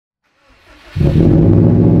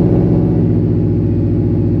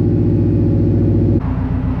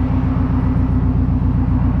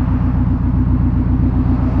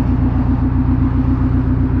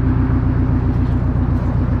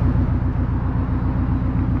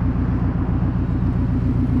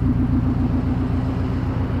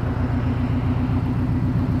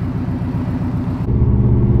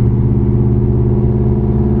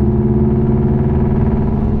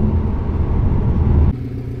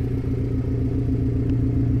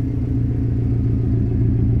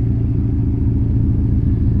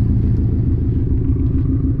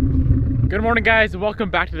Good morning, guys, and welcome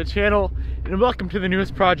back to the channel, and welcome to the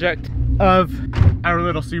newest project of our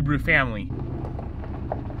little Subaru family.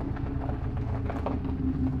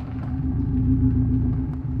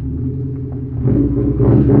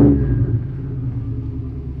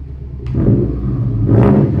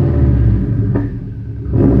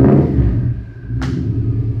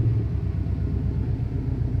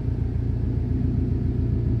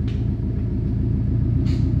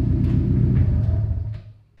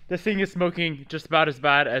 This thing is smoking just about as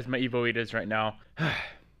bad as my Evo 8 is right now.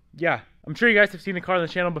 Yeah, I'm sure you guys have seen the car on the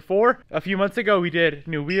channel before. A few months ago, we did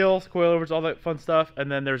new wheels, coilovers, all that fun stuff.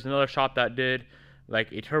 And then there's another shop that did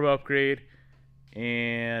like a turbo upgrade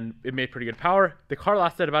and it made pretty good power. The car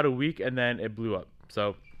lasted about a week and then it blew up.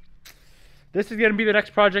 So this is gonna be the next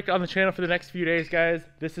project on the channel for the next few days, guys.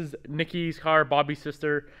 This is Nikki's car, Bobby's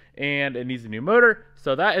sister, and it needs a new motor.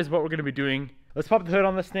 So that is what we're gonna be doing. Let's pop the hood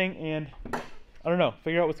on this thing and I don't know,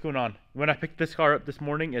 figure out what's going on. When I picked this car up this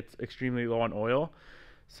morning, it's extremely low on oil.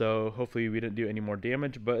 So hopefully we didn't do any more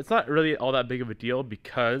damage, but it's not really all that big of a deal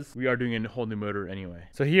because we are doing a whole new motor anyway.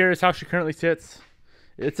 So here is how she currently sits.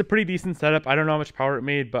 It's a pretty decent setup. I don't know how much power it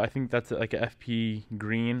made, but I think that's like a FP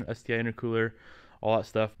green, STI intercooler, all that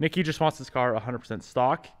stuff. Nikki just wants this car 100%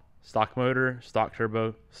 stock motor, stock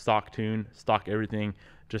turbo, stock tune, stock everything,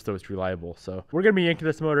 just so it's reliable. So we're gonna be yanking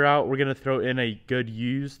this motor out. We're gonna throw in a good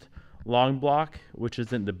used long block, which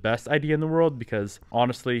isn't the best idea in the world because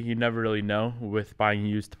honestly you never really know with buying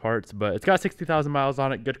used parts, but it's got 60,000 miles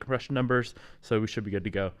on it, good compression numbers, so we should be good to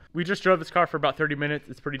go. We just drove this car for about 30 minutes.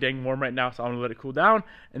 It's pretty dang warm right now, so I'm gonna let it cool down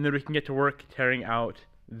and then we can get to work tearing out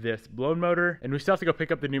this blown motor, and we still have to go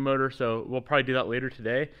pick up the new motor, so we'll probably do that later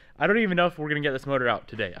today. I don't even know if we're gonna get this motor out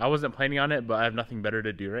today. I wasn't planning on it, but I have nothing better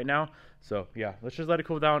to do right now, so yeah, let's just let it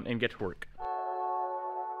cool down and get to work.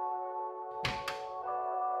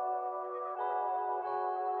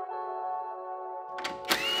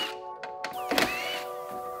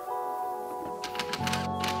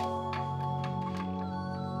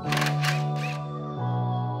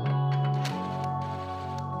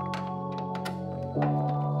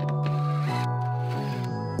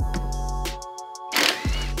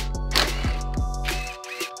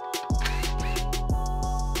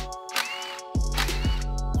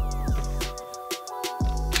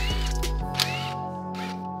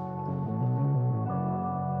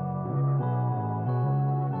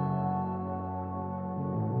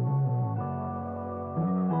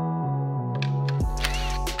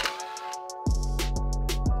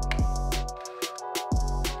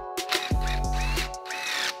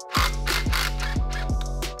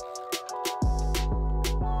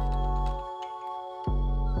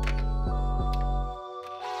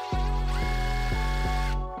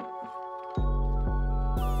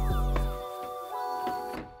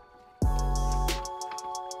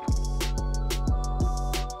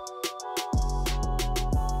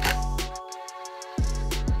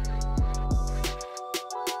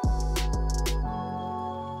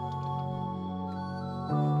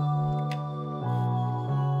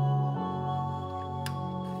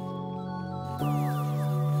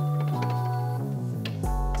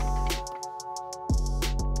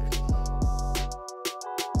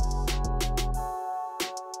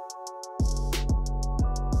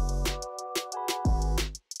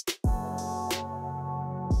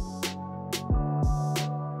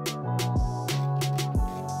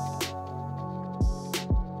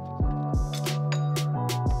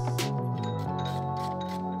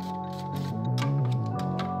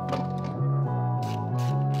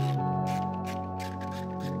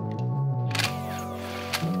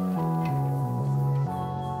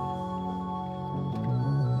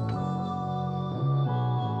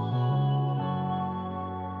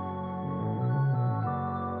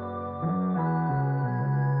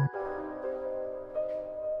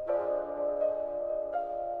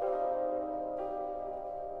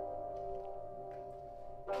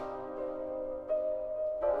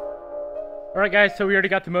 Alright guys, so we already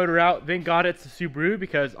got the motor out. Thank God it's a Subaru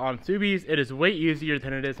because on Subies it is way easier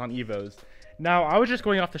than it is on Evos. Now I was just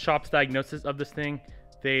going off the shop's diagnosis of this thing.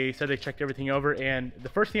 They said they checked everything over and the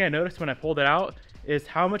first thing I noticed when I pulled it out is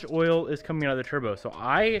how much oil is coming out of the turbo. So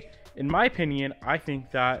in my opinion, I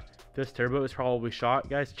think that this turbo is probably shot.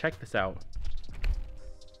 Guys, check this out.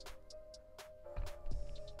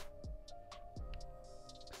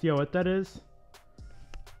 See how wet that is?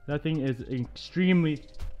 That thing is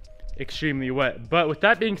extremely wet. But with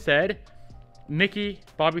that being said, Nikki,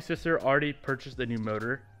 Bobby's sister, already purchased a new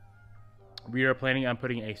motor. We are planning on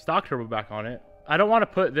putting a stock turbo back on it. I don't want to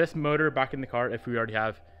put this motor back in the car if we already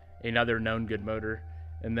have another known good motor.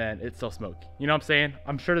 and then it's still smoky. You know what I'm saying?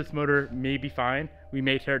 I'm sure this motor may be fine. We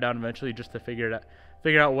may tear it down eventually just to figure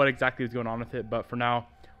out what exactly is going on with it. But for now,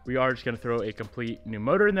 we are just gonna throw a complete new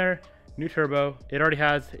motor in there, new turbo. It already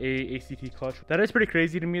has a ACT clutch. That is pretty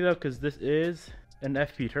crazy to me though, because this is an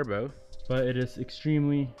FP turbo, but it is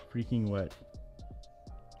extremely freaking wet.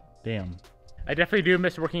 Damn. I definitely do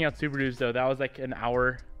miss working on Subarus though. That was like an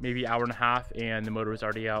hour, maybe hour and a half, and the motor was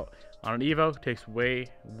already out. On an Evo, it takes way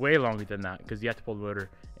longer than that because you have to pull the motor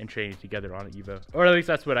and chain it together on an Evo. Or at least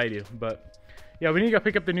that's what I do. But yeah, we need to go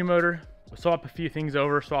pick up the new motor, swap a few things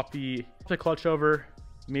over, swap the clutch over,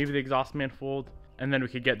 maybe the exhaust manifold, and then we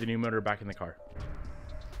could get the new motor back in the car.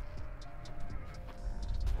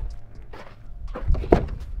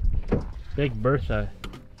 Big Bertha.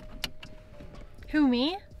 Who,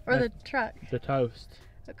 me? Or the truck? The toast.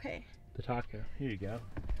 Okay. The taco. Here you go.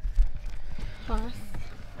 Boss.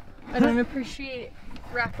 I don't appreciate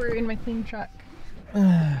wrapper in my clean truck.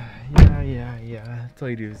 Yeah. That's all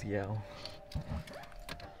you do is yell.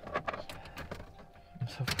 I'm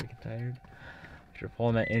so freaking tired. After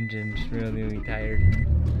pulling that engine, just really tired.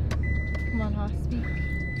 Come on, Hoss, speak.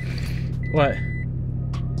 What?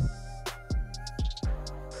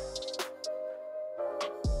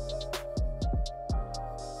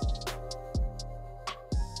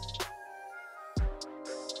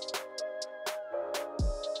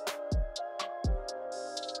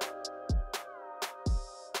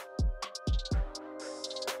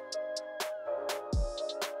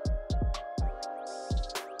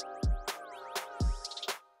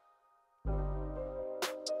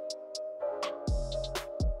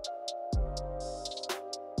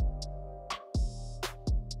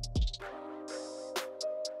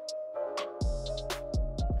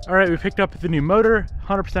 All right, we picked up the new motor,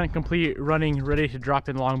 100% complete, running, ready to drop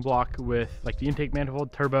in long block with like the intake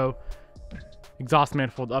manifold, turbo, exhaust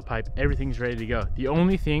manifold, up pipe, everything's ready to go. The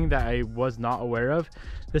only thing that I was not aware of,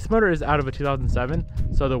 this motor is out of a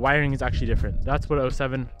 2007, so the wiring is actually different. That's what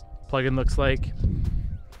 07 plug-in looks like.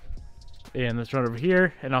 And let's run over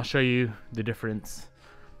here and I'll show you the difference.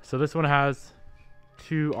 So this one has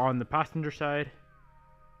 2 on the passenger side,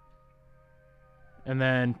 and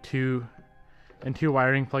then two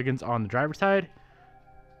wiring plugins on the driver's side.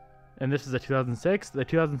 And this is a 2006. The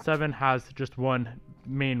 2007 has just one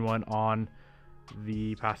main one on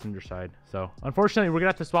the passenger side. So unfortunately, we're gonna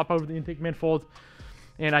have to swap over the intake manifold,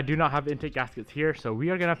 and I do not have intake gaskets here, so we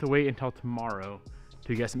are gonna have to wait until tomorrow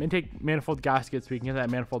to get some intake manifold gaskets. We can get that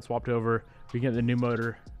manifold swapped over. We can get the new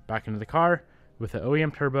motor back into the car with the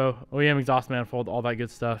OEM turbo, OEM exhaust manifold, all that good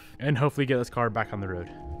stuff, and hopefully get this car back on the road.